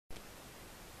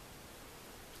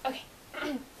Okay.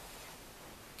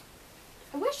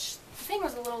 I wish the thing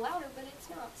was a little louder, but it's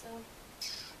not, so...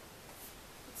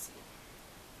 Let's see.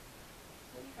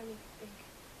 Maybe if I make it big.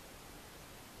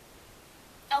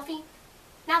 Elfie,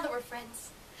 now that we're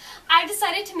friends, I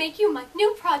decided to make you my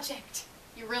new project.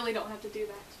 You really don't have to do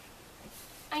that.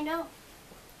 I know.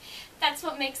 That's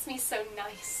what makes me so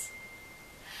nice.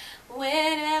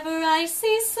 Whenever I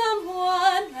see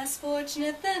someone less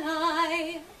fortunate than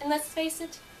I, and let's face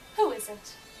it, who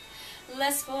isn't?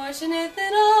 Less fortunate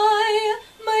than I,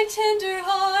 my tender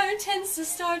heart tends to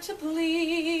start to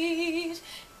bleed.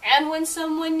 And when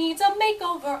someone needs a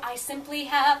makeover, I simply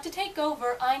have to take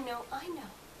over. I know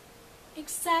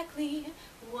exactly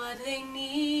what they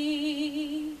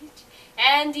need.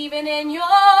 And even in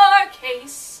your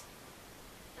case,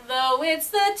 though it's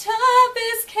the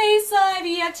toughest case I've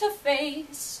yet to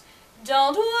face,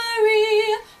 don't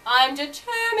worry, I'm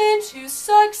determined to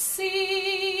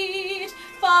succeed.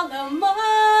 Follow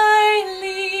my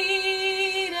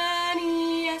lead, and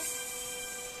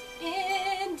yes,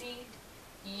 indeed,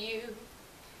 you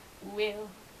will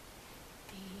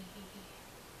be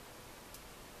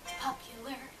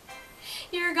popular.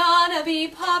 You're gonna be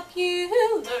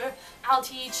popular. I'll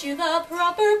teach you the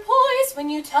proper poise when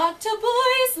you talk to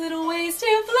boys, little ways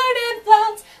to flirt and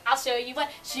flounce. I'll show you what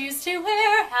shoes to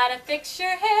wear, how to fix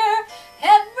your hair,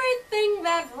 everything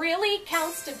that really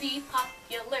counts to be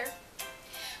popular.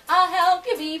 I'll help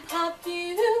you be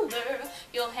popular.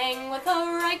 You'll hang with the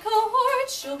right cohort.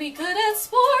 She'll be good at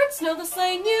sports. Know the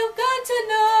slang you've got to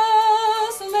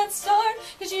know. So let's start,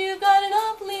 'cause you've got an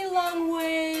awfully long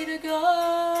way to go.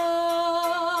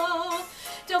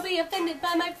 Don't be offended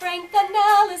by my frank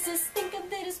analysis. Think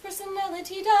of it as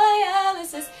personality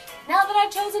dialysis. Now that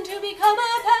I've chosen to become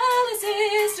a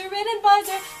palace or an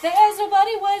advisor, there's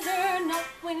nobody wiser, not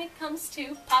when it comes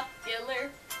to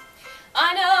popular.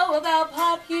 I know about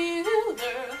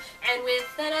popular, and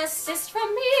with an assist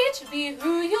from me to be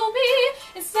who you'll be,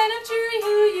 instead of truly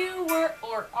who you were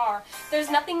or are. There's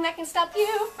nothing that can stop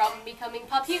you from becoming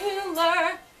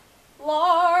popular.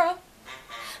 La,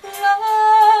 la,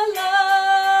 la,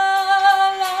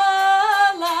 la,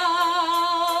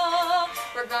 la.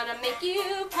 We're gonna make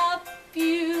you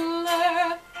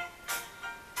popular.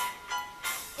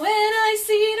 When I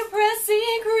see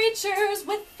depressing creatures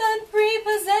with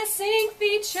unprepossessing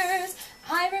features,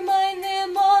 I remind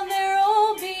them on their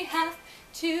own behalf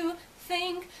to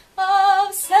think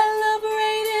of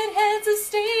celebrated heads of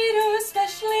state or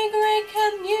especially great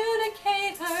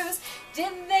communicators.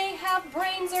 Did they have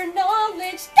brains or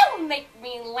knowledge? Don't make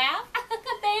me laugh.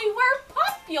 They were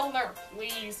popular,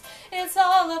 please. It's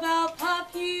all about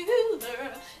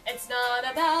popular. It's not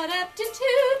about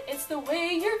aptitude. It's the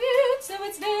way you're viewed, so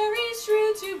it's very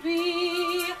true to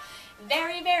be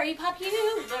very, very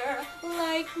popular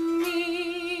like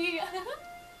me.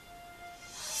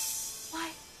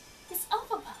 Why, Miss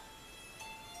Elphaba,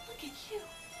 look at you.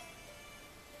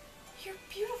 You're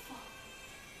beautiful.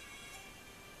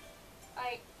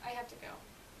 I have to go.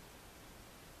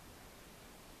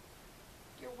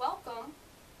 You're welcome.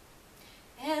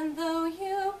 And though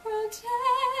you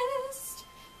protest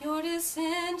your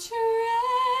disinterest,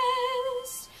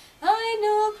 I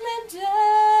know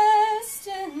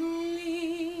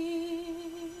clandestinely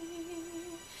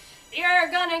you're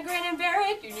gonna grin and bear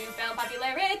it, your newfound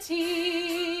popularity.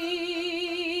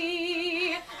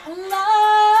 La,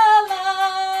 la,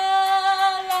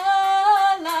 la,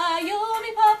 la, you'll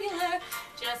be popular,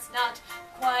 just not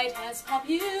quite as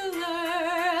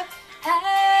popular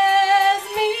as